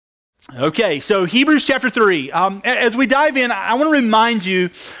Okay, so Hebrews chapter 3. As we dive in, I want to remind you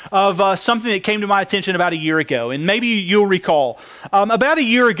of something that came to my attention about a year ago, and maybe you'll recall. About a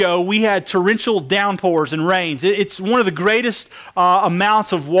year ago, we had torrential downpours and rains. It's one of the greatest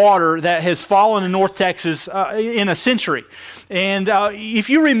amounts of water that has fallen in North Texas in a century. And if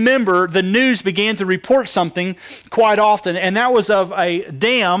you remember, the news began to report something quite often, and that was of a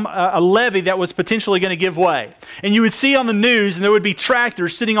dam, a levee that was potentially going to give way. And you would see on the news, and there would be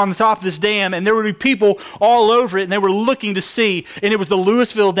tractors sitting on the top of this dam, and there would be people all over it, and they were looking to see, and it was the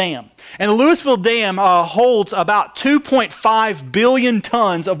Louisville Dam. And the Louisville Dam holds about 2.5 billion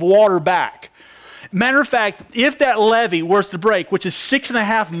tons of water back. Matter of fact, if that levee was to break, which is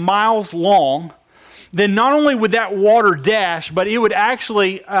 6.5 miles long, then not only would that water dash, but it would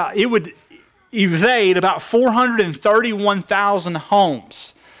actually, it would evade about 431,000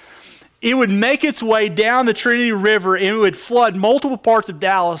 homes. It would make its way down the Trinity River, and it would flood multiple parts of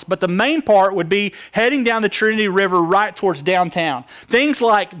Dallas, but the main part would be heading down the Trinity River right towards downtown. Things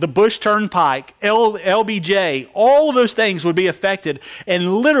like the Bush Turnpike, LBJ, all of those things would be affected,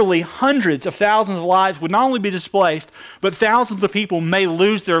 and literally hundreds of thousands of lives would not only be displaced, but thousands of people may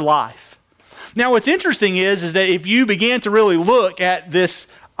lose their life. Now, what's interesting is that if you began to really look at this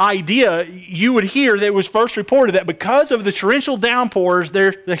idea, you would hear that it was first reported that because of the torrential downpours,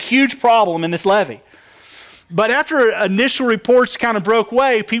 there's a huge problem in this levee. But after initial reports kind of broke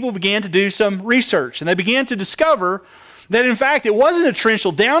away, people began to do some research, and they began to discover that, in fact, it wasn't a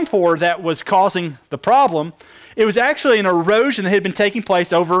torrential downpour that was causing the problem. It was actually an erosion that had been taking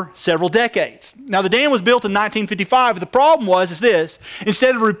place over several decades. Now, the dam was built in 1955. But the problem was this.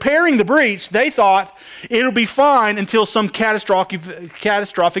 Instead of repairing the breach, they thought it'll be fine until some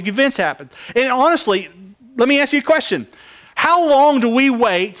catastrophic events happen. And honestly, let me ask you a question. How long do we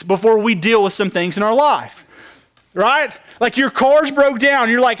wait before we deal with some things in our life? Right? Like your car's broke down.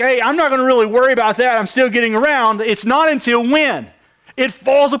 You're like, hey, I'm not going to really worry about that. I'm still getting around. It's not until when it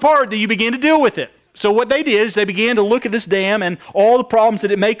falls apart that you begin to deal with it. So what they did is they began to look at this dam and all the problems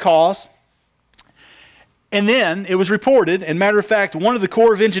that it may cause. And then it was reported, and matter of fact, one of the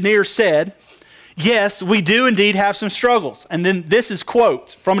Corps of Engineers said, yes, we do indeed have some struggles. And then this is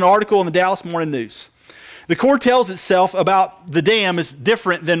quote from an article in the Dallas Morning News. The Corps tells itself about the dam is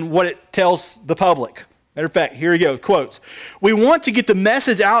different than what it tells the public. Matter of fact, here we go, quotes. We want to get the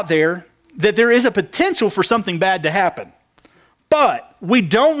message out there that there is a potential for something bad to happen. But we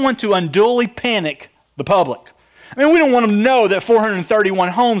don't want to unduly panic the public. I mean, we don't want them to know that 431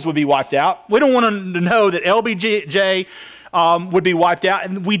 homes would be wiped out. We don't want them to know that LBJ would be wiped out.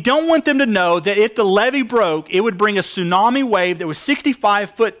 And we don't want them to know that if the levee broke, it would bring a tsunami wave that was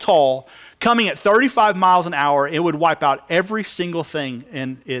 65 foot tall, coming at 35 miles an hour. It would wipe out every single thing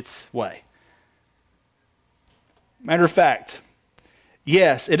in its way. Matter of fact,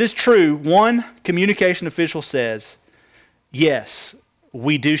 yes, it is true. One communication official says, yes,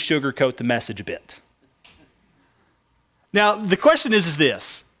 we do sugarcoat the message a bit. Now, the question is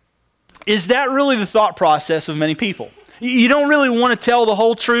this. Is that really the thought process of many people? You don't really want to tell the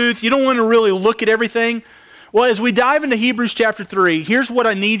whole truth. You don't want to really look at everything. Well, as we dive into Hebrews chapter 3, here's what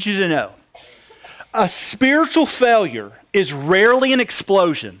I need you to know. A spiritual failure is rarely an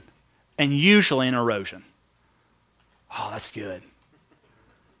explosion and usually an erosion. Oh, that's good.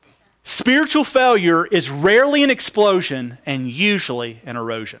 Spiritual failure is rarely an explosion and usually an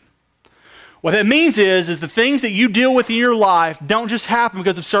erosion. What that means is the things that you deal with in your life don't just happen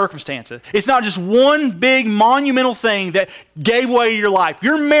because of circumstances. It's not just one big monumental thing that gave way to your life.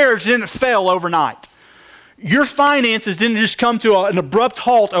 Your marriage didn't fail overnight. Your finances didn't just come to an abrupt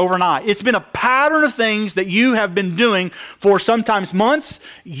halt overnight. It's been a pattern of things that you have been doing for sometimes months,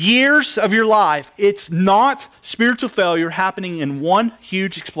 years of your life. It's not spiritual failure happening in one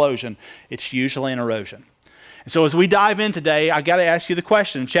huge explosion. It's usually an erosion. And so as we dive in today, I got to ask you the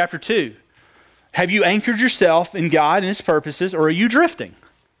question in chapter 2. Have you anchored yourself in God and His purposes, or are you drifting?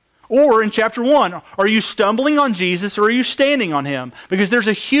 Or in chapter 1, are you stumbling on Jesus or are you standing on Him? Because there's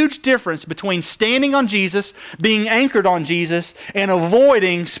a huge difference between standing on Jesus, being anchored on Jesus, and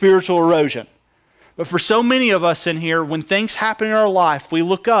avoiding spiritual erosion. But for so many of us in here, when things happen in our life, we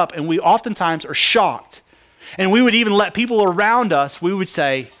look up and we oftentimes are shocked. And we would even let people around us, we would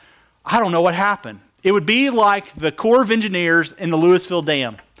say, I don't know what happened. It would be like the Corps of Engineers in the Louisville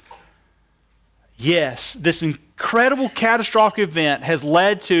Dam. Yes, this incredible catastrophic event has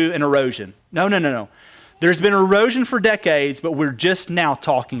led to an erosion. No. There's been erosion for decades, but we're just now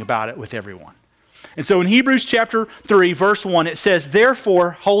talking about it with everyone. And so in Hebrews chapter 3, verse 1, it says,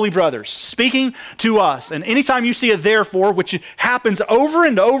 therefore, holy brothers, speaking to us. And anytime you see a therefore, which happens over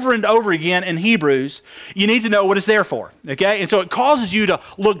and over and over again in Hebrews, you need to know what it's there for, okay? And so it causes you to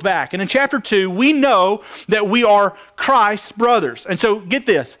look back. And in chapter 2, we know that we are Christ's brothers. And so get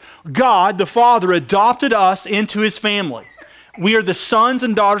this, God, the Father, adopted us into his family. We are the sons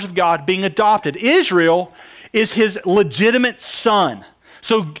and daughters of God being adopted. Israel is his legitimate son.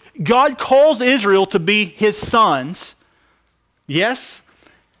 So God calls Israel to be his sons. Yes?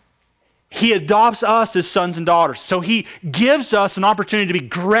 He adopts us as sons and daughters. So he gives us an opportunity to be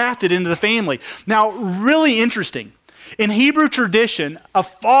grafted into the family. Now, really interesting. In Hebrew tradition, a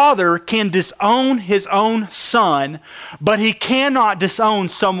father can disown his own son, but he cannot disown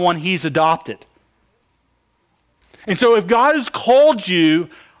someone he's adopted. And so if God has called you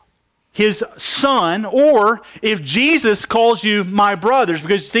his son, or if Jesus calls you my brothers,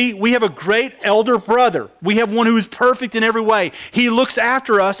 because see, we have a great elder brother. We have one who is perfect in every way. He looks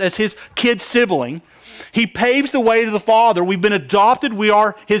after us as his kid sibling. He paves the way to the Father. We've been adopted. We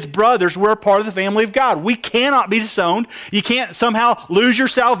are his brothers. We're a part of the family of God. We cannot be disowned. You can't somehow lose your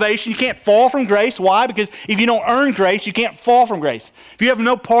salvation. You can't fall from grace. Why? Because if you don't earn grace, you can't fall from grace. If you have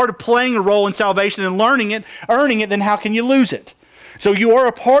no part of playing a role in salvation and earning it, then how can you lose it? So you are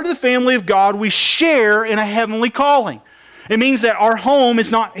a part of the family of God. We share in a heavenly calling. It means that our home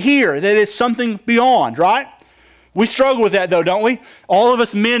is not here, that it's something beyond, right? We struggle with that though, don't we? All of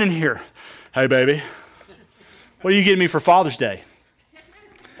us men in here. Hey, baby, what are you getting me for Father's Day?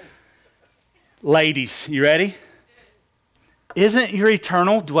 Ladies, you ready? Isn't your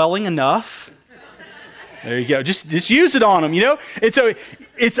eternal dwelling enough? There you go. Just use it on them, you know? And so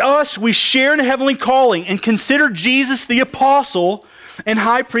it's us. We share in a heavenly calling, and consider Jesus the apostle and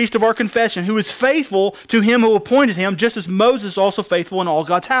high priest of our confession, who is faithful to him who appointed him, just as Moses also faithful in all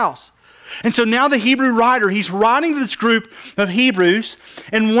God's house. And so now the Hebrew writer, he's writing to this group of Hebrews,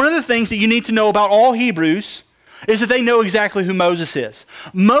 and one of the things that you need to know about all Hebrews is that they know exactly who Moses is.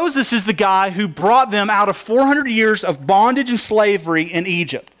 Moses is the guy who brought them out of 400 years of bondage and slavery in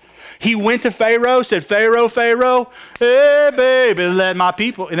Egypt. He went to Pharaoh, said, Pharaoh, hey, baby, let my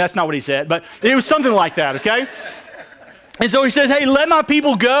people, and that's not what he said, but it was something like that, okay? And so he says, hey, let my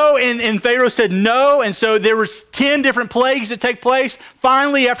people go, and Pharaoh said no, and so there was 10 different plagues that take place.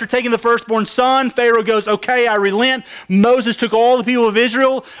 Finally, after taking the firstborn son, Pharaoh goes, okay, I relent. Moses took all the people of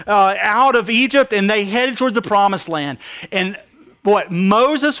Israel out of Egypt, and they headed towards the promised land. And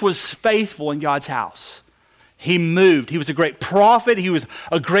Moses was faithful in God's house. He moved. He was a great prophet. He was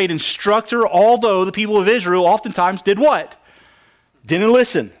a great instructor, although the people of Israel oftentimes did what? Didn't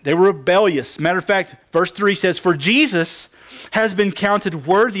listen. They were rebellious. Matter of fact, verse 3 says, for Jesus has been counted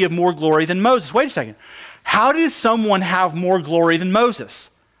worthy of more glory than Moses. Wait a second. How did someone have more glory than Moses?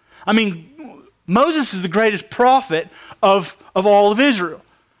 I mean, Moses is the greatest prophet of all of Israel.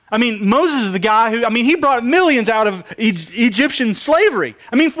 I mean, Moses is the guy who, he brought millions out of Egyptian slavery.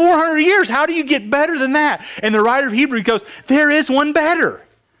 400 years. How do you get better than that? And the writer of Hebrews goes, there is one better.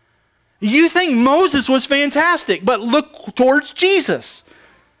 You think Moses was fantastic, but look towards Jesus.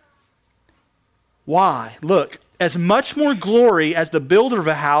 Why? Look, as much more glory as the builder of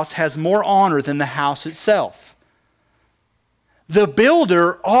a house has more honor than the house itself. The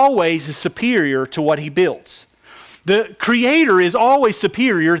builder always is superior to what he builds. The creator is always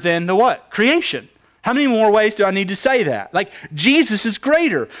superior than the what? Creation. How many more ways do I need to say that? Like, Jesus is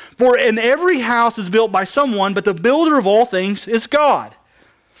greater. For in every house is built by someone, but the builder of all things is God.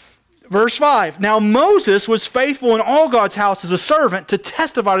 Verse 5, now Moses was faithful in all God's house as a servant to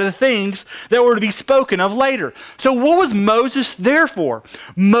testify to the things that were to be spoken of later. So what was Moses there for?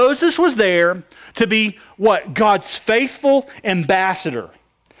 Moses was there to be what? God's faithful ambassador.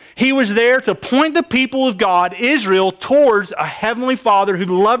 He was there to point the people of God, Israel, towards a heavenly Father who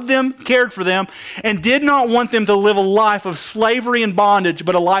loved them, cared for them, and did not want them to live a life of slavery and bondage,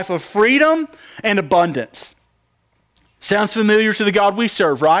 but a life of freedom and abundance. Sounds familiar to the God we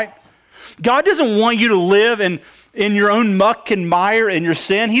serve, right? God doesn't want you to live in your own muck and mire and your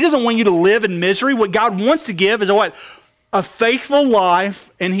sin. He doesn't want you to live in misery. What God wants to give is a faithful life,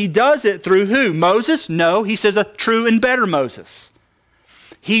 and he does it through who? Moses? No, he says a true and better Moses.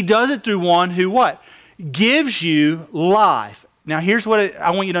 He does it through one who what? Gives you life. Now here's what I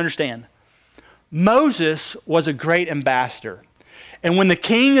want you to understand. Moses was a great ambassador. And when the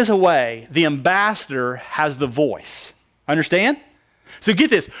king is away, the ambassador has the voice. Understand? So get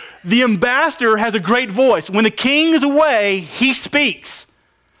this. The ambassador has a great voice. When the king is away, he speaks.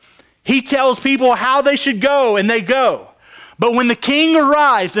 He tells people how they should go, and they go. But when the king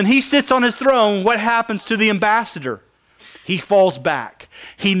arrives and he sits on his throne, what happens to the ambassador? He falls back.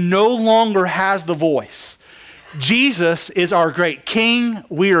 He no longer has the voice. Jesus is our great king.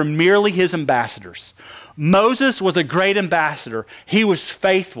 We are merely his ambassadors. Moses was a great ambassador. He was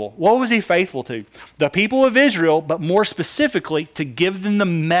faithful. What was he faithful to? The people of Israel, but more specifically, to give them the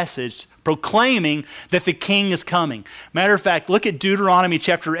message proclaiming that the king is coming. Matter of fact, look at Deuteronomy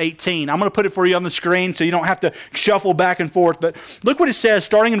chapter 18. I'm going to put it for you on the screen so you don't have to shuffle back and forth. But look what it says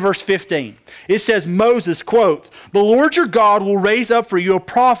starting in verse 15. It says, Moses, quote, "The Lord your God will raise up for you a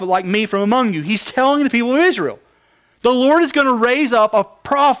prophet like me from among you." He's telling the people of Israel, the Lord is going to raise up a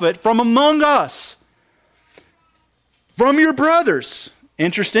prophet from among us, from your brothers.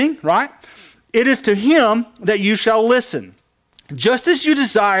 Interesting, right? "It is to him that you shall listen. Just as you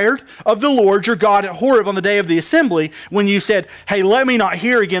desired of the Lord your God at Horeb on the day of the assembly, when you said, 'Hey, let me not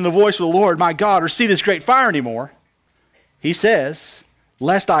hear again the voice of the Lord my God or see this great fire anymore.' He says,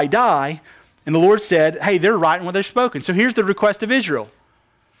 'Lest I die.' And the Lord said, hey, they're right in what they've spoken." So here's the request of Israel.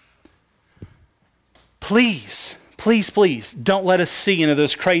 Please, please, please don't let us see into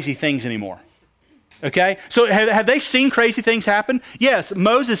those crazy things anymore. Okay? So have they seen crazy things happen? Yes.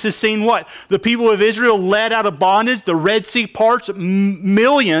 Moses has seen what? The people of Israel led out of bondage, the Red Sea parts,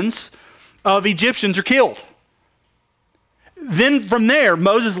 millions of Egyptians are killed. Then from there,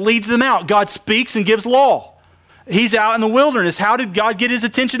 Moses leads them out. God speaks and gives law. He's out in the wilderness. How did God get his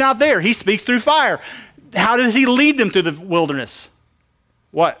attention out there? He speaks through fire. How does he lead them through the wilderness?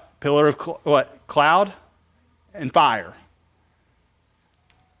 What? Pillar of cloud and fire.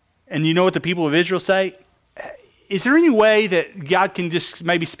 And you know what the people of Israel say? Is there any way that God can just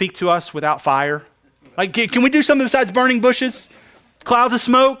maybe speak to us without fire? Like, can we do something besides burning bushes? Clouds of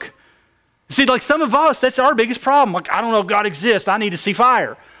smoke? See, like some of us, that's our biggest problem. Like, I don't know if God exists. I need to see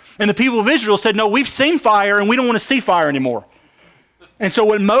fire. And the people of Israel said, no, we've seen fire and we don't want to see fire anymore. And so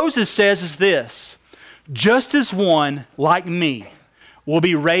what Moses says is this: just as one like me will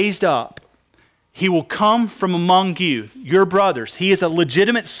be raised up, he will come from among you, your brothers. He is a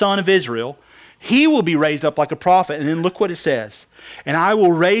legitimate son of Israel. He will be raised up like a prophet. And then look what it says. "And I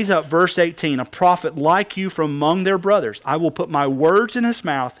will raise up," verse 18, "a prophet like you from among their brothers. I will put my words in his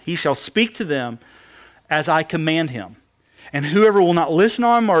mouth. He shall speak to them as I command him. And whoever will not listen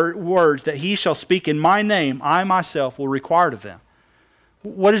on my words that he shall speak in my name, I myself will require of them."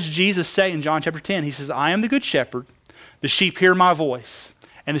 What does Jesus say in John chapter 10? He says, "I am the good shepherd. The sheep hear my voice.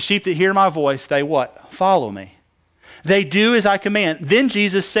 And the sheep that hear my voice, they what? Follow me. They do as I command." Then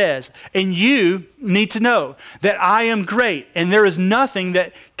Jesus says, "And you need to know that I am great, and there is nothing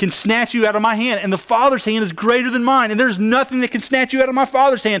that can snatch you out of my hand. And the Father's hand is greater than mine, and there's nothing that can snatch you out of my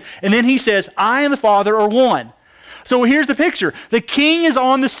Father's hand." And then he says, "I and the Father are one." So here's the picture. The king is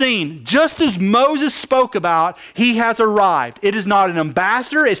on the scene. Just as Moses spoke about, he has arrived. It is not an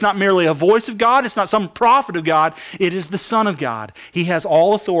ambassador. It's not merely a voice of God. It's not some prophet of God. It is the Son of God. He has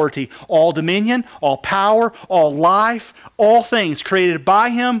all authority, all dominion, all power, all life, all things created by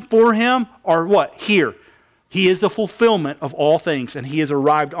him, for him, are what? Here. He is the fulfillment of all things, and he has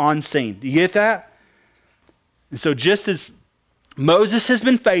arrived on scene. Do you get that? And so just as Moses has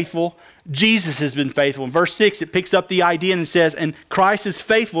been faithful, Jesus has been faithful. In verse 6, it picks up the idea and it says, "And Christ is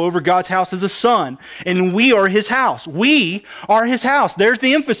faithful over God's house as a son, and we are his house." We are his house. There's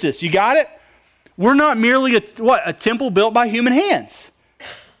the emphasis. You got it? We're not merely a temple built by human hands.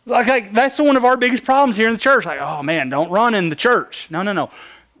 Like that's one of our biggest problems here in the church. Like, oh man, don't run in the church. No.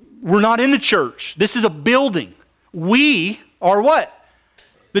 We're not in the church. This is a building. We are what?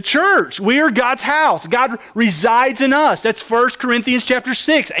 The church. We are God's house. God resides in us. That's 1 Corinthians chapter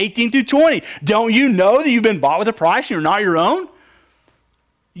 6, 18 through 20. Don't you know that you've been bought with a price and you're not your own?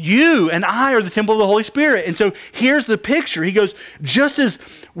 You and I are the temple of the Holy Spirit. And so here's the picture. He goes, just as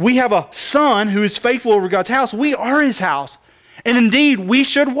we have a son who is faithful over God's house, we are his house. And indeed, we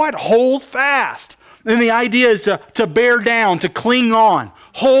should what? Hold fast. And the idea is to bear down, to cling on.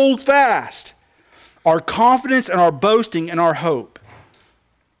 Hold fast. Our confidence and our boasting and our hope.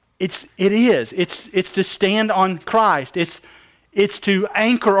 It's to stand on Christ. It's to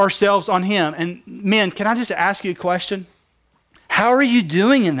anchor ourselves on him. And men, can I just ask you a question? How are you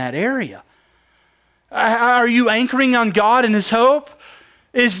doing in that area? Are you anchoring on God and his hope?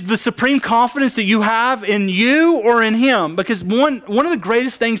 Is the supreme confidence that you have in you or in him? Because one of the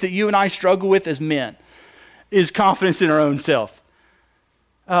greatest things that you and I struggle with as men is confidence in our own self.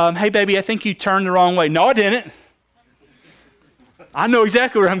 Hey baby, I think you turned the wrong way. No, I didn't. I know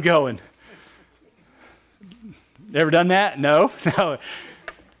exactly where I'm going. Ever done that? No.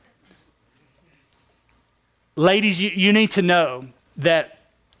 Ladies, you need to know that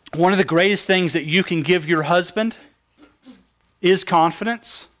one of the greatest things that you can give your husband is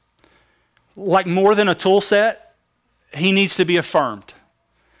confidence. Like more than a tool set, he needs to be affirmed.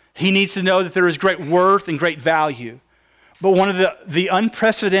 He needs to know that there is great worth and great value. But one of the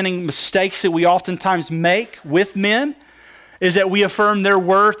unprecedented mistakes that we oftentimes make with men is that we affirm their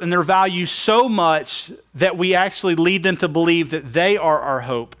worth and their value so much that we actually lead them to believe that they are our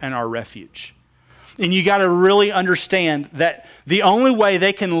hope and our refuge. And you got to really understand that the only way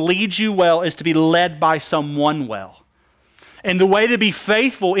they can lead you well is to be led by someone well. And the way to be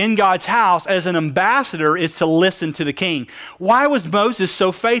faithful in God's house as an ambassador is to listen to the king. Why was Moses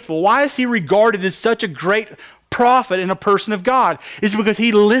so faithful? Why is he regarded as such a great prophet and a person of God? It's because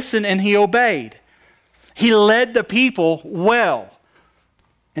he listened and he obeyed. He led the people well.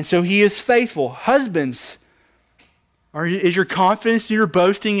 And so he is faithful. Husbands, is your confidence in your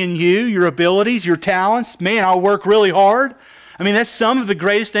boasting in you, your abilities, your talents? Man, I'll work really hard. I mean, that's some of the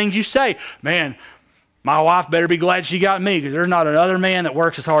greatest things you say. Man, my wife better be glad she got me because there's not another man that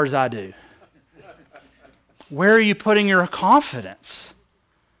works as hard as I do. Where are you putting your confidence?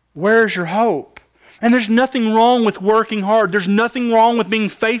 Where's your hope? And there's nothing wrong with working hard. There's nothing wrong with being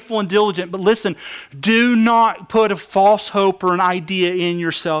faithful and diligent. But listen, do not put a false hope or an idea in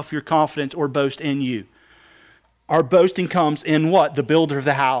yourself, your confidence, or boast in you. Our boasting comes in what? The builder of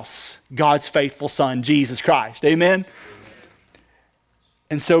the house, God's faithful Son, Jesus Christ. Amen?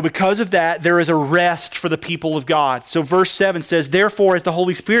 And so because of that, there is a rest for the people of God. So verse 7 says, therefore, as the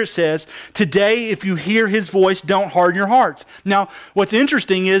Holy Spirit says, today if you hear his voice, don't harden your hearts. Now, what's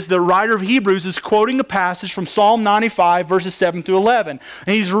interesting is the writer of Hebrews is quoting a passage from Psalm 95, verses 7 through 11.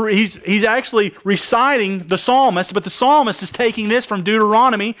 And he's actually reciting the psalmist, but the psalmist is taking this from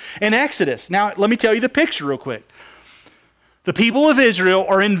Deuteronomy and Exodus. Now, let me tell you the picture real quick. The people of Israel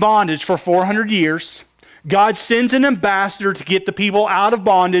are in bondage for 400 years. God sends an ambassador to get the people out of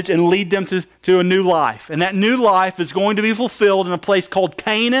bondage and lead them to a new life. And that new life is going to be fulfilled in a place called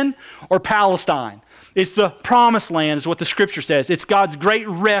Canaan or Palestine. It's the promised land is what the scripture says. It's God's great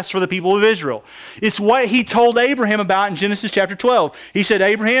rest for the people of Israel. It's what he told Abraham about in Genesis chapter 12. He said,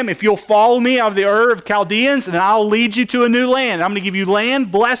 Abraham, if you'll follow me out of the Ur of Chaldeans, then I'll lead you to a new land. I'm going to give you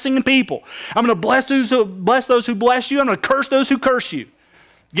land, blessing, and people. I'm going to bless those who bless you. I'm going to curse those who curse you.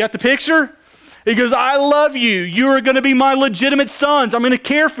 You got the picture? He goes, I love you. You are going to be my legitimate sons. I'm going to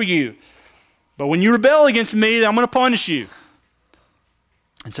care for you. But when you rebel against me, I'm going to punish you.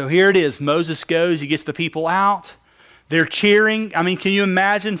 And so here it is. Moses goes. He gets the people out. They're cheering. I mean, can you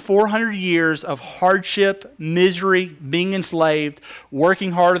imagine 400 years of hardship, misery, being enslaved,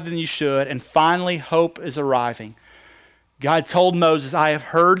 working harder than you should, and finally hope is arriving. God told Moses, I have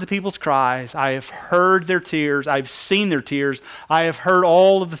heard the people's cries. I have heard their tears. I've seen their tears. I have heard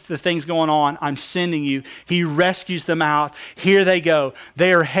all of the things going on. I'm sending you. He rescues them out. Here they go.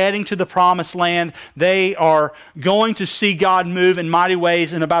 They are heading to the promised land. They are going to see God move in mighty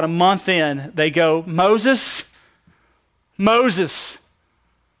ways. And about a month in, they go, Moses,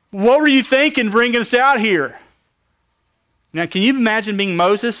 what were you thinking bringing us out here? Now, can you imagine being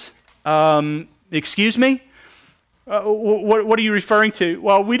Moses? Excuse me? What are you referring to?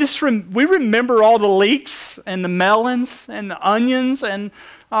 Well, we remember all the leeks and the melons and the onions and,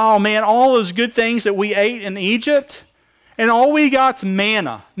 oh man, all those good things that we ate in Egypt. And all we got's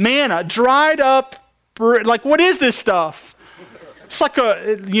manna, dried up, like what is this stuff? It's like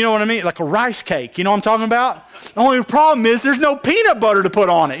you know what I mean? Like a rice cake, you know what I'm talking about? The only problem is there's no peanut butter to put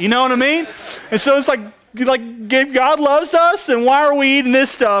on it, you know what I mean? And so it's like God loves us, and why are we eating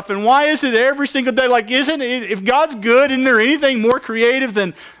this stuff? And why is it every single day? Like, isn't it, if God's good, isn't there anything more creative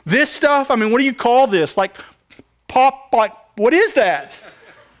than this stuff? I mean, what do you call this? Like, what is that?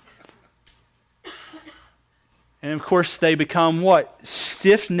 And of course, they become what?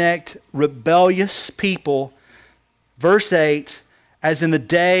 Stiff-necked, rebellious people. Verse 8, as in the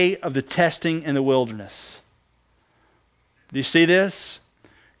day of the testing in the wilderness. Do you see this?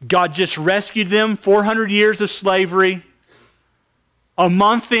 God just rescued them, 400 years of slavery. A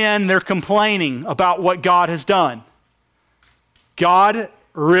month in, they're complaining about what God has done. God,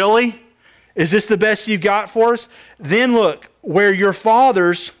 really? Is this the best you've got for us? Then look, where your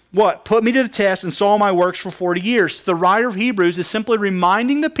fathers, what? Put me to the test and saw my works for 40 years. The writer of Hebrews is simply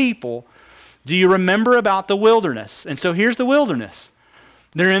reminding the people, do you remember about the wilderness? And so here's the wilderness.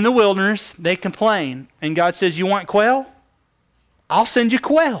 They're in the wilderness, they complain, and God says, you want quail? I'll send you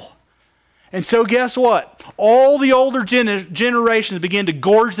quail. And so guess what? All the older generations begin to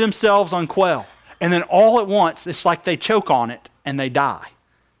gorge themselves on quail. And then all at once, it's like they choke on it and they die.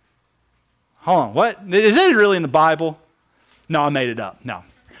 Hold on, what? Is it really in the Bible? No, I made it up. No.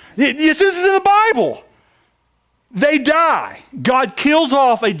 This is in the Bible. They die. God kills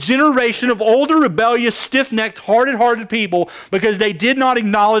off a generation of older, rebellious, stiff-necked, hard-hearted people because they did not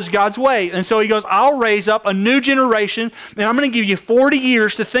acknowledge God's way. And so he goes, I'll raise up a new generation, and I'm going to give you 40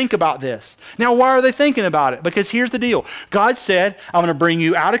 years to think about this. Now, why are they thinking about it? Because here's the deal. God said, I'm going to bring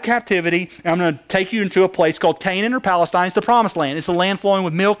you out of captivity, and I'm going to take you into a place called Canaan or Palestine. It's the promised land. It's the land flowing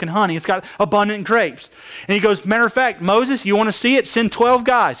with milk and honey. It's got abundant grapes. And he goes, matter of fact, Moses, you want to see it? Send 12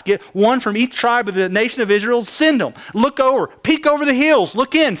 guys. Get one from each tribe of the nation of Israel. Send them. Look over, peek over the hills,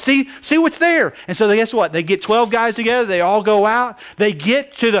 look in, see what's there. And so guess what? They get 12 guys together, they all go out, they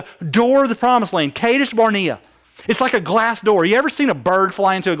get to the door of the promised land, Kadesh Barnea. It's like a glass door. You ever seen a bird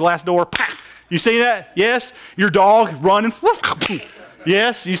fly into a glass door? You seen that? Yes? Your dog running?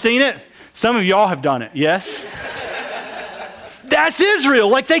 Yes, you seen it? Some of y'all have done it, yes? That's Israel.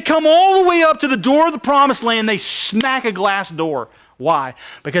 Like they come all the way up to the door of the promised land, they smack a glass door. Why?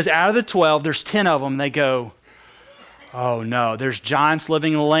 Because out of the 12, there's 10 of them, they go, oh no, there's giants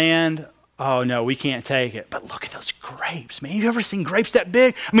living in the land. Oh no, we can't take it. But look at those grapes, man. You ever seen grapes that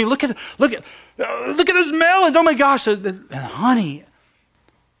big? I mean, look at those melons. Oh my gosh, and honey.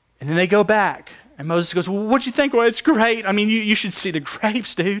 And then they go back, and Moses goes, well, what'd you think? Well, it's great. I mean, you should see the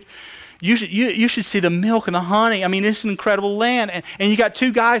grapes, dude. You should see the milk and the honey. I mean, it's an incredible land. And you got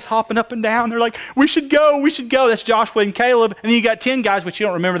 2 guys hopping up and down. They're like, we should go. That's Joshua and Caleb. And then you got 10 guys, which you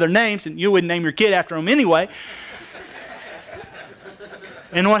don't remember their names, and you wouldn't name your kid after them anyway.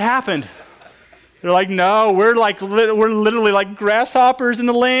 And what happened? They're like, no, we're literally like grasshoppers in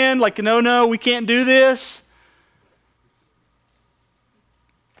the land. Like, no, we can't do this.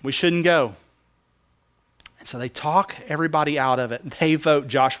 We shouldn't go. And so they talk everybody out of it. They vote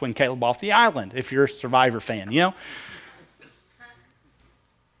Joshua and Caleb off the island, if you're a Survivor fan, you know?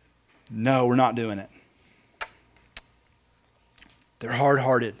 No, we're not doing it. They're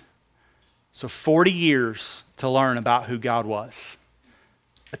hard-hearted. So 40 years to learn about who God was.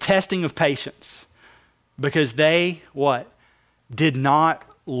 A testing of patience. Because they, what? Did not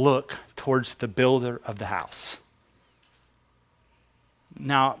look towards the builder of the house.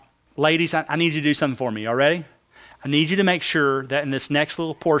 Now, ladies, I need you to do something for me. Y'all ready? I need you to make sure that in this next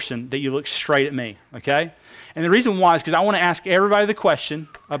little portion that you look straight at me, okay? And the reason why is because I want to ask everybody the question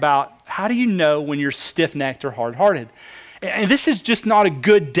about how do you know when you're stiff-necked or hard-hearted? And this is just not a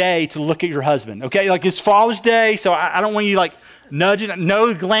good day to look at your husband, okay? Like it's Father's Day, so I don't want you like nudging,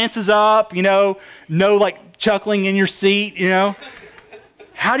 no glances up, you know, no like chuckling in your seat, you know.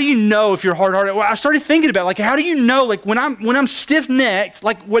 How do you know if you're hard-hearted? Well, I started thinking about like how do you know like when I'm stiff-necked,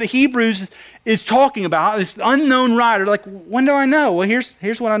 like what Hebrews is talking about, this unknown writer, like when do I know? Well,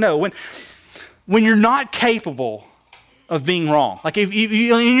 here's what I know. When you're not capable of being wrong. Like if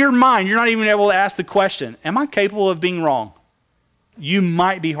you, in your mind, you're not even able to ask the question, am I capable of being wrong? You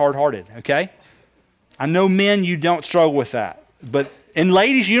might be hard-hearted, okay? I know men, you don't struggle with that. And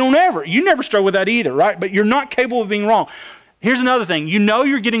ladies, you never struggle with that either, right? But you're not capable of being wrong. Here's another thing. You know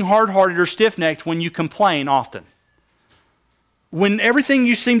you're getting hard-hearted or stiff-necked when you complain often. When everything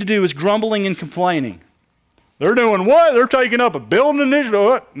you seem to do is grumbling and complaining. They're doing what? They're taking up a building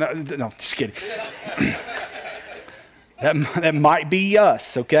initiative. No, just kidding. That might be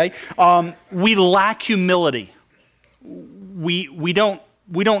us, okay? We lack humility. We don't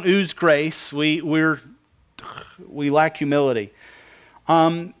ooze grace. We lack humility.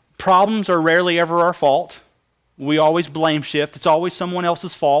 Problems are rarely ever our fault. We always blame shift. It's always someone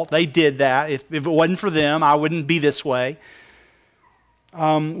else's fault. They did that. If it wasn't for them, I wouldn't be this way.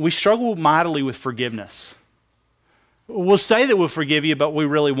 We struggle mightily with forgiveness. We'll say that we'll forgive you, but we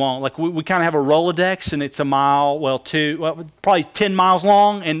really won't. Like we kind of have a Rolodex, and it's a mile, probably 10 miles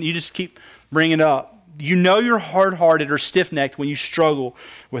long, and you just keep bringing it up. You know you're hard-hearted or stiff-necked when you struggle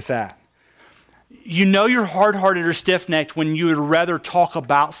with that. You know you're hard-hearted or stiff-necked when you would rather talk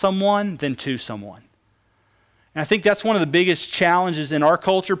about someone than to someone. And I think that's one of the biggest challenges in our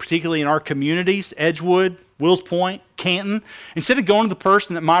culture, particularly in our communities, Edgewood, Wills Point, Canton. Instead of going to the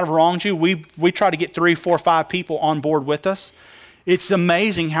person that might have wronged you, we try to get 3, 4, 5 people on board with us. It's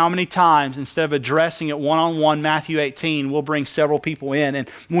amazing how many times, instead of addressing it one-on-one, Matthew 18, we'll bring several people in. And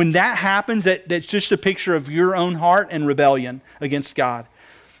when that happens, that's just a picture of your own heart and rebellion against God.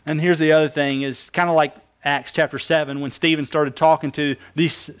 And here's the other thing, is kind of like Acts chapter 7, when Stephen started talking to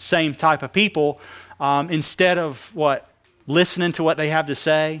these same type of people, instead of listening to what they have to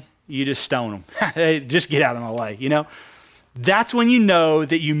say, you just stone them. Hey, just get out of my way, you know? That's when you know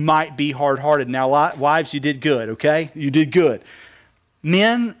that you might be hard-hearted. Now, wives, you did good, okay? You did good.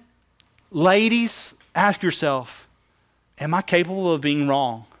 Men, ladies, ask yourself, am I capable of being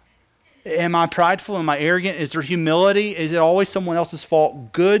wrong? Am I prideful? Am I arrogant? Is there humility? Is it always someone else's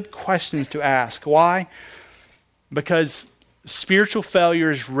fault? Good questions to ask. Why? Because spiritual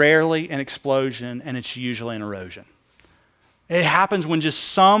failure is rarely an explosion, and it's usually an erosion. It happens when just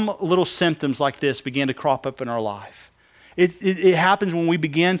some little symptoms like this begin to crop up in our life. It happens when we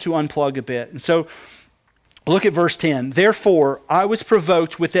begin to unplug a bit. And so look at verse 10. Therefore, I was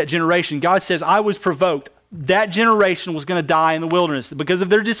provoked with that generation. God says, I was provoked. That generation was going to die in the wilderness because of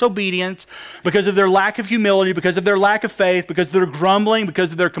their disobedience, because of their lack of humility, because of their lack of faith, because of their grumbling,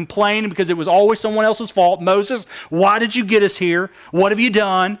 because of their complaining, because it was always someone else's fault. Moses, why did you get us here? What have you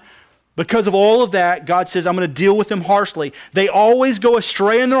done? Because of all of that, God says, I'm going to deal with them harshly. They always go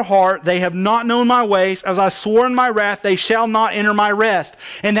astray in their heart. They have not known my ways. As I swore in my wrath, they shall not enter my rest.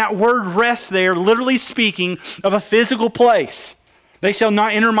 And that word rest there, literally speaking of a physical place. They shall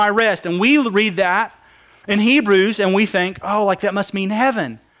not enter my rest. And we read that in Hebrews and we think, oh, like that must mean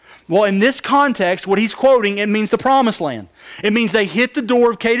heaven. Well, in this context, what he's quoting, it means the promised land. It means they hit the door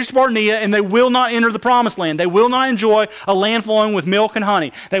of Kadesh Barnea and they will not enter the promised land. They will not enjoy a land flowing with milk and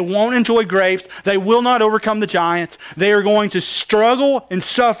honey. They won't enjoy grapes. They will not overcome the giants. They are going to struggle and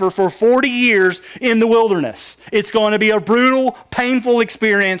suffer for 40 years in the wilderness. It's going to be a brutal, painful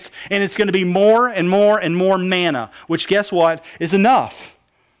experience, and it's going to be more and more and more manna, which guess what? Is enough.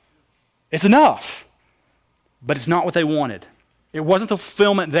 It's enough. But it's not what they wanted. It wasn't the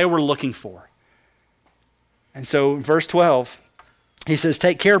fulfillment they were looking for. And so in verse 12, he says,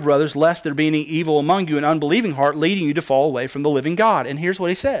 take care, brothers, lest there be any evil among you, an unbelieving heart, leading you to fall away from the living God. And here's what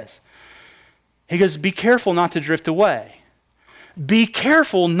he says. He goes, be careful not to drift away. Be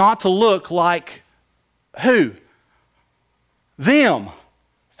careful not to look like who? Them.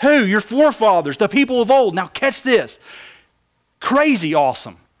 Who? Your forefathers, the people of old. Now catch this. Crazy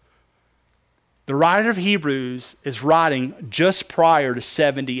awesome. The writer of Hebrews is writing just prior to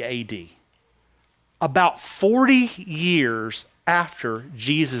 70 AD. About 40 years after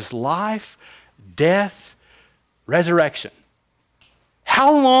Jesus' life, death, resurrection.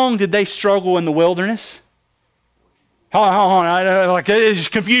 How long did they struggle in the wilderness? Hold on. Like, it's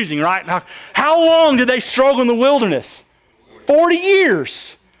confusing, right? How long did they struggle in the wilderness? 40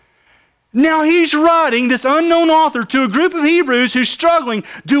 years. Now he's writing, this unknown author, to a group of Hebrews who's struggling.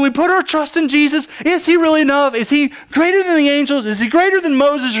 Do we put our trust in Jesus? Is he really enough? Is he greater than the angels? Is he greater than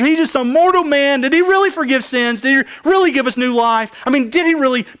Moses? Or is he just some mortal man? Did he really forgive sins? Did he really give us new life? I mean, did he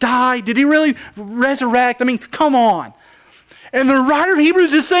really die? Did he really resurrect? I mean, come on. And the writer of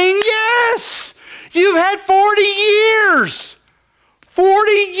Hebrews is saying, yes, you've had 40 years.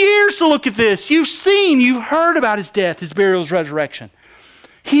 40 years to look at this. You've heard about his death, his burial, his resurrection.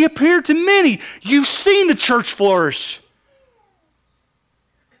 He appeared to many. You've seen the church flourish.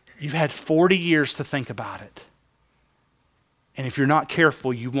 You've had 40 years to think about it. And if you're not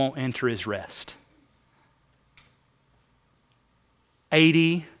careful, you won't enter his rest.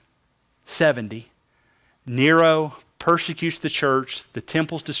 80, 70, Nero persecutes the church. The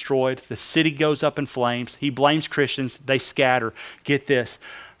temple's destroyed. The city goes up in flames. He blames Christians. They scatter. Get this.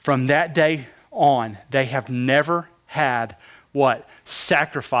 From that day on, they have never had what?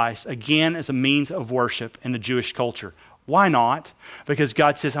 Sacrifice, again, as a means of worship in the Jewish culture. Why not? Because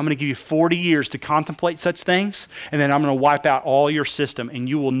God says, I'm going to give you 40 years to contemplate such things, and then I'm going to wipe out all your system, and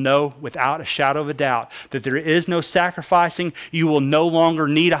you will know without a shadow of a doubt that there is no sacrificing. You will no longer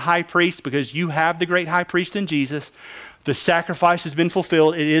need a high priest because you have the great high priest in Jesus. The sacrifice has been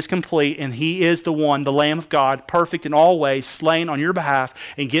fulfilled. It is complete, and he is the one, the Lamb of God, perfect in all ways, slain on your behalf.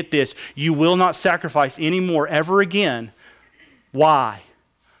 And get this, you will not sacrifice anymore ever again. Why?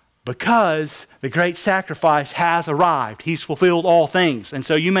 Because the great sacrifice has arrived. He's fulfilled all things. And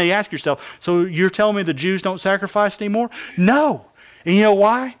so you may ask yourself, so you're telling me the Jews don't sacrifice anymore? No. And you know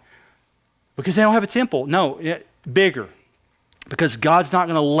why? Because they don't have a temple. No, bigger. Because God's not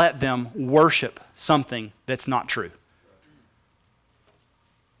going to let them worship something that's not true.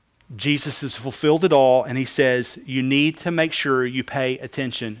 Jesus has fulfilled it all, and he says, you need to make sure you pay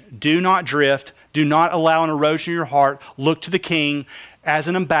attention. Do not drift. Do not allow an erosion in your heart. Look to the King. As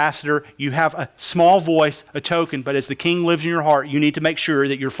an ambassador, you have a small voice, a token, but as the King lives in your heart, you need to make sure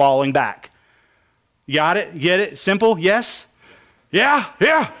that you're following back. You got it? Get it? Simple? Yes? Yeah?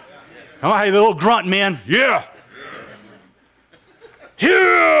 Yeah? Oh, hey, the little grunt, man. Yeah!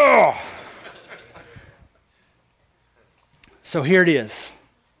 Yeah! So here it is.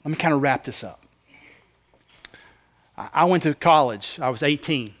 Let me kind of wrap this up. I went to college. I was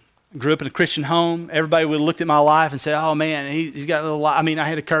 18. Grew up in a Christian home. Everybody would have looked at my life and said, oh man, he's got a little life. I mean, I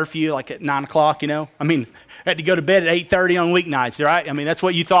had a curfew like at 9 o'clock, you know. I mean, I had to go to bed at 8:30 on weeknights, right? I mean, that's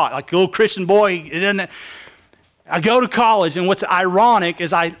what you thought. Like a little Christian boy. I go to college, and what's ironic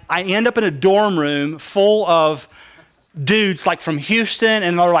is I end up in a dorm room full of dudes like from Houston,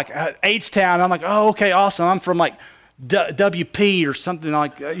 and they're like H-Town. I'm like, oh, okay, awesome. I'm from like WP or something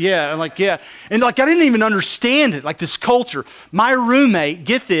like, yeah. I'm like, yeah. And like, I didn't even understand it, like this culture. My roommate,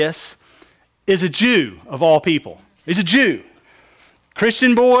 get this, is a Jew of all people. He's a Jew.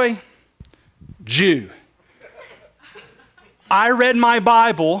 Christian boy, Jew. I read my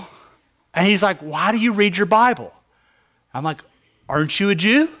Bible, and he's like, why do you read your Bible? I'm like, aren't you a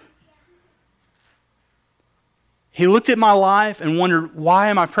Jew? He looked at my life and wondered, why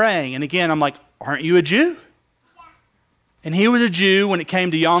am I praying? And again, I'm like, aren't you a Jew? And he was a Jew when it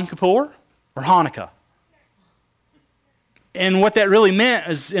came to Yom Kippur or Hanukkah. And what that really meant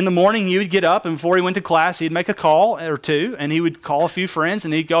is in the morning he would get up, and before he went to class, he'd make a call or two, and he would call a few friends,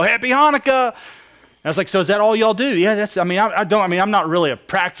 and he'd go, Happy Hanukkah. And I was like, so is that all y'all do? Yeah, I'm not really a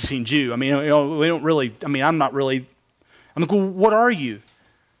practicing Jew. We don't really, I'm not really. I'm like, well, what are you?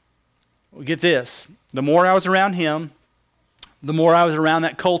 Well, get this. The more I was around him, the more I was around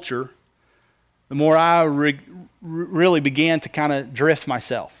that culture, the more I really began to kind of drift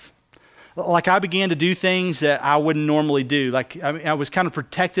myself. Like I began to do things that I wouldn't normally do. I was kind of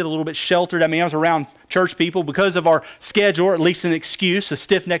protected, a little bit sheltered. I was around church people because of our schedule, or at least an excuse a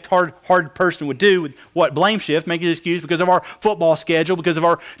stiff-necked, hard person would do with blame shift, make an excuse because of our football schedule, because of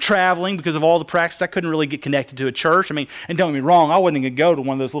our traveling, because of all the practice. I couldn't really get connected to a church. And don't get me wrong, I wasn't going to go to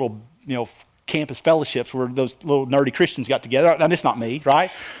one of those little, campus fellowships where those little nerdy Christians got together. Now, that's not me,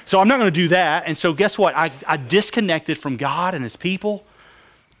 right? So I'm not going to do that. And so guess what? I disconnected from God and his people,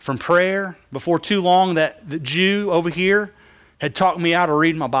 from prayer. Before too long, the Jew over here had talked me out of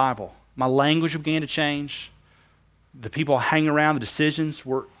reading my Bible. My language began to change. The people I hang around, the decisions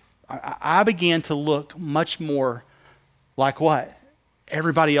were, I began to look much more like what?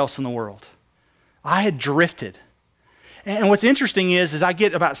 Everybody else in the world. I had drifted. And what's interesting is I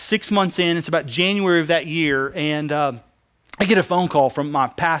get about 6 months in, it's about January of that year, and I get a phone call from my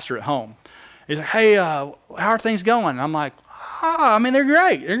pastor at home. He's like, hey, how are things going? I'm like, they're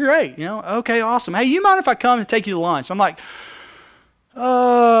great. They're great. Okay, awesome. Hey, you mind if I come and take you to lunch? I'm like,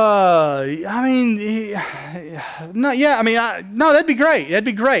 no, that'd be great. That'd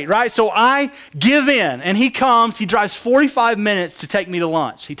be great, right? So I give in, and he comes. He drives 45 minutes to take me to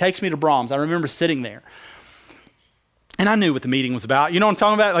lunch. He takes me to Brahms. I remember sitting there. And I knew what the meeting was about. You know what I'm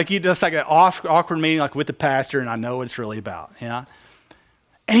talking about? Like, it's like an awkward meeting, like with the pastor, and I know what it's really about. Yeah.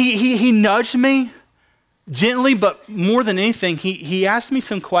 And he nudged me gently, but more than anything, he asked me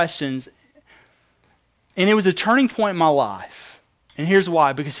some questions, and it was a turning point in my life. And here's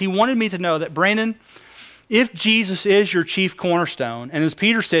why. Because he wanted me to know that, Brandon, if Jesus is your chief cornerstone, and as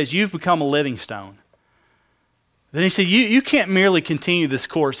Peter says, you've become a living stone, then he said, you can't merely continue this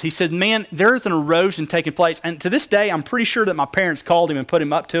course. He said, man, there's an erosion taking place. And to this day, I'm pretty sure that my parents called him and put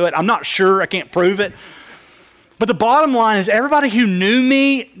him up to it. I'm not sure. I can't prove it. But the bottom line is everybody who knew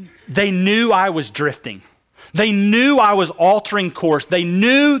me, they knew I was drifting. They knew I was altering course. They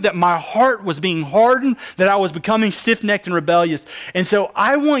knew that my heart was being hardened, that I was becoming stiff-necked and rebellious. And so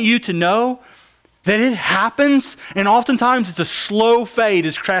I want you to know that it happens, and oftentimes it's a slow fade,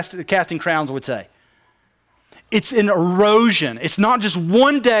 as Casting Crowns would say. It's an erosion. It's not just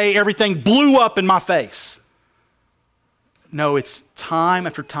one day everything blew up in my face. No, it's time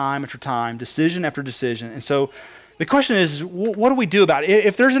after time after time, decision after decision. And so the question is, what do we do about it?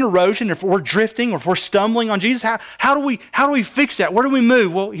 If there's an erosion, if we're drifting, or if we're stumbling on Jesus, how do we fix that? Where do we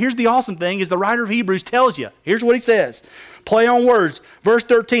move? Well, here's the awesome thing is the writer of Hebrews tells you. Here's what he says. Play on words. Verse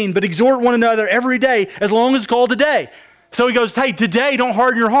 13, but exhort one another every day as long as it's called today. So he goes, hey, today don't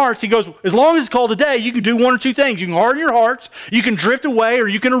harden your hearts. He goes, as long as it's called today, you can do one or two things. You can harden your hearts, you can drift away, or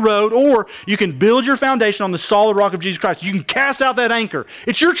you can erode, or you can build your foundation on the solid rock of Jesus Christ. You can cast out that anchor.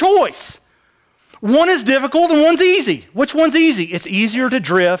 It's your choice. One is difficult and one's easy. Which one's easy? It's easier to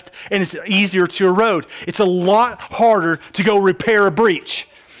drift and it's easier to erode. It's a lot harder to go repair a breach.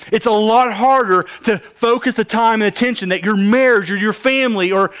 It's a lot harder to focus the time and attention that your marriage or your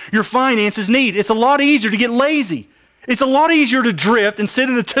family or your finances need. It's a lot easier to get lazy. It's a lot easier to drift and sit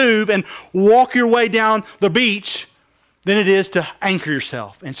in a tube and walk your way down the beach than it is to anchor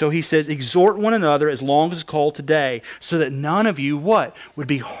yourself. And so he says, exhort one another as long as it's called today, so that none of you, what? Would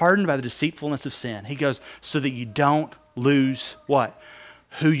be hardened by the deceitfulness of sin. He goes, so that you don't lose what?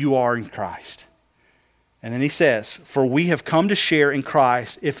 Who you are in Christ. And then he says, for we have come to share in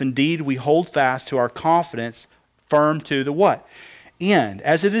Christ, if indeed we hold fast to our confidence firm to the what? end.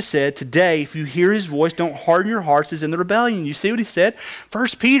 As it is said, today, if you hear his voice, don't harden your hearts as in the rebellion. You see what he said?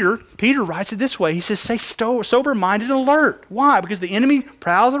 First Peter writes it this way. He says, stay sober-minded and alert. Why? Because the enemy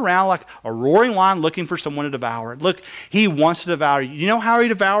prowls around like a roaring lion looking for someone to devour. Look, he wants to devour you. You know how he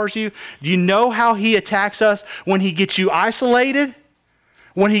devours you? Do you know how he attacks us? When he gets you isolated,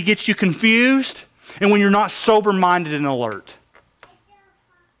 when he gets you confused, and when you're not sober-minded and alert.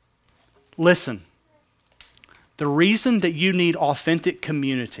 Listen. The reason that you need authentic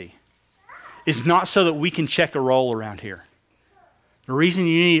community is not so that we can check a roll around here. The reason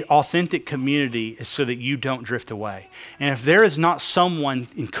you need authentic community is so that you don't drift away. And if there is not someone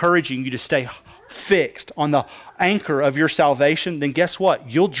encouraging you to stay fixed on the anchor of your salvation, then guess what?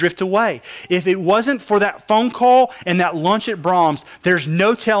 You'll drift away. If it wasn't for that phone call and that lunch at Brahms, there's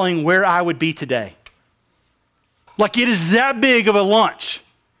no telling where I would be today. Like, it is that big of a lunch.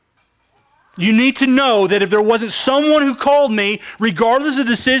 You need to know that if there wasn't someone who called me, regardless of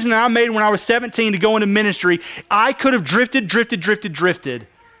the decision that I made when I was 17 to go into ministry, I could have drifted,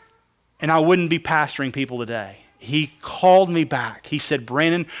 and I wouldn't be pastoring people today. He called me back. He said,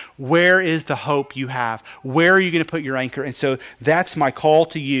 Brandon, where is the hope you have? Where are you going to put your anchor? And so that's my call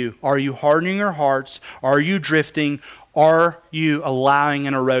to you. Are you hardening your hearts? Are you drifting? Are you allowing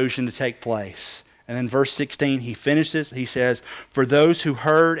an erosion to take place? And then verse 16, he finishes, he says, for those who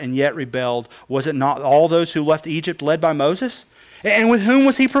heard and yet rebelled, was it not all those who left Egypt led by Moses? And with whom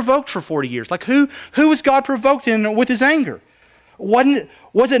was he provoked for 40 years? Like who was God provoked in with his anger?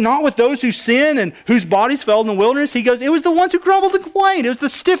 Was it not with those who sinned and whose bodies fell in the wilderness? He goes, it was the ones who grumbled and complained. It was the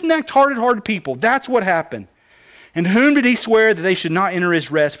stiff-necked, hard people. That's what happened. And whom did he swear that they should not enter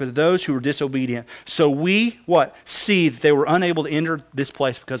his rest, but to those who were disobedient? So we, see that they were unable to enter this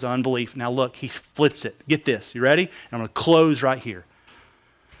place because of unbelief. Now look, he flips it. Get this. You ready? And I'm going to close right here.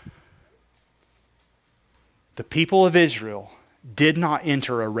 The people of Israel did not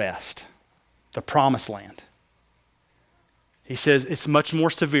enter a rest, the promised land. He says it's much more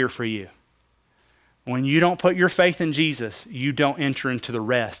severe for you. When you don't put your faith in Jesus, you don't enter into the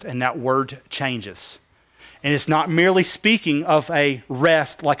rest, and that word changes. And it's not merely speaking of a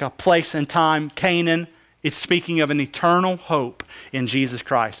rest like a place and time, Canaan. It's speaking of an eternal hope in Jesus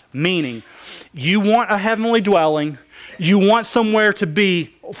Christ. Meaning, you want a heavenly dwelling. You want somewhere to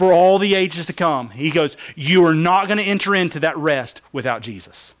be for all the ages to come. He goes, you are not going to enter into that rest without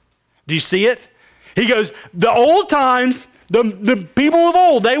Jesus. Do you see it? He goes, the old times, the people of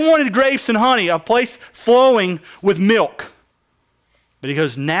old, they wanted grapes and honey, a place flowing with milk. But he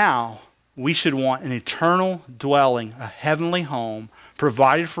goes, now we should want an eternal dwelling, a heavenly home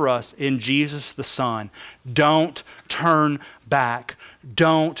provided for us in Jesus the Son. Don't turn back.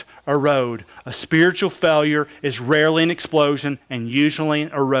 Don't erode. A spiritual failure is rarely an explosion and usually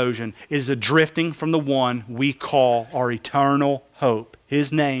an erosion. It is a drifting from the one we call our eternal hope.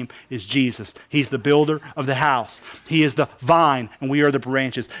 His name is Jesus. He's the builder of the house. He is the vine and we are the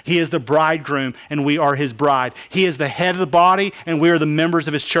branches. He is the bridegroom and we are his bride. He is the head of the body and we are the members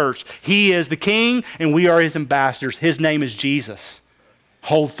of his church. He is the king and we are his ambassadors. His name is Jesus.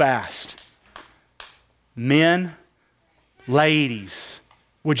 Hold fast. Men, ladies,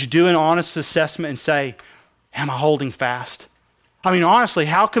 would you do an honest assessment and say, am I holding fast? I mean, honestly,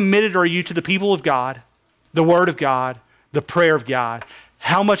 how committed are you to the people of God, the Word of God, the prayer of God?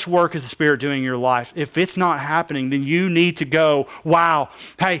 How much work is the Spirit doing in your life? If it's not happening, then you need to go, wow,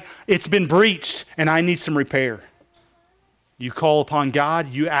 hey, it's been breached and I need some repair. You call upon God,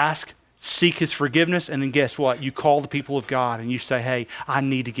 you ask, seek his forgiveness, and then guess what? You call the people of God and you say, hey, I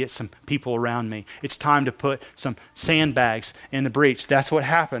need to get some people around me. It's time to put some sandbags in the breach. That's what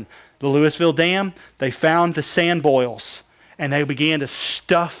happened. The Louisville Dam, they found the sand boils and they began to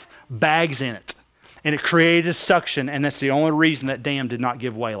stuff bags in it. And it created a suction, and that's the only reason that dam did not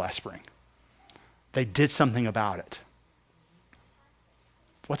give way last spring. They did something about it.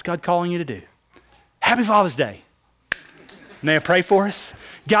 What's God calling you to do? Happy Father's Day. May I pray for us?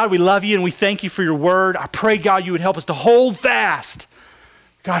 God, we love you and we thank you for your word. I pray, God, you would help us to hold fast.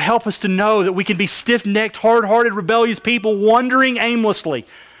 God, help us to know that we can be stiff-necked, hard-hearted, rebellious people wandering aimlessly,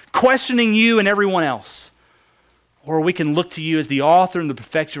 questioning you and everyone else. Or we can look to you as the author and the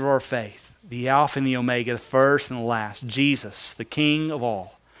perfecter of our faith. The Alpha and the Omega, the first and the last, Jesus, the King of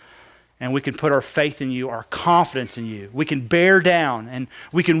all. And we can put our faith in you, our confidence in you. We can bear down and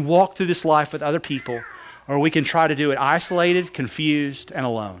we can walk through this life with other people, or we can try to do it isolated, confused, and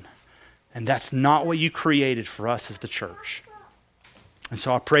alone. And that's not what you created for us as the church. And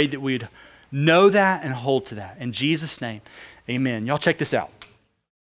so I prayed that we'd know that and hold to that. In Jesus' name, amen. Y'all check this out.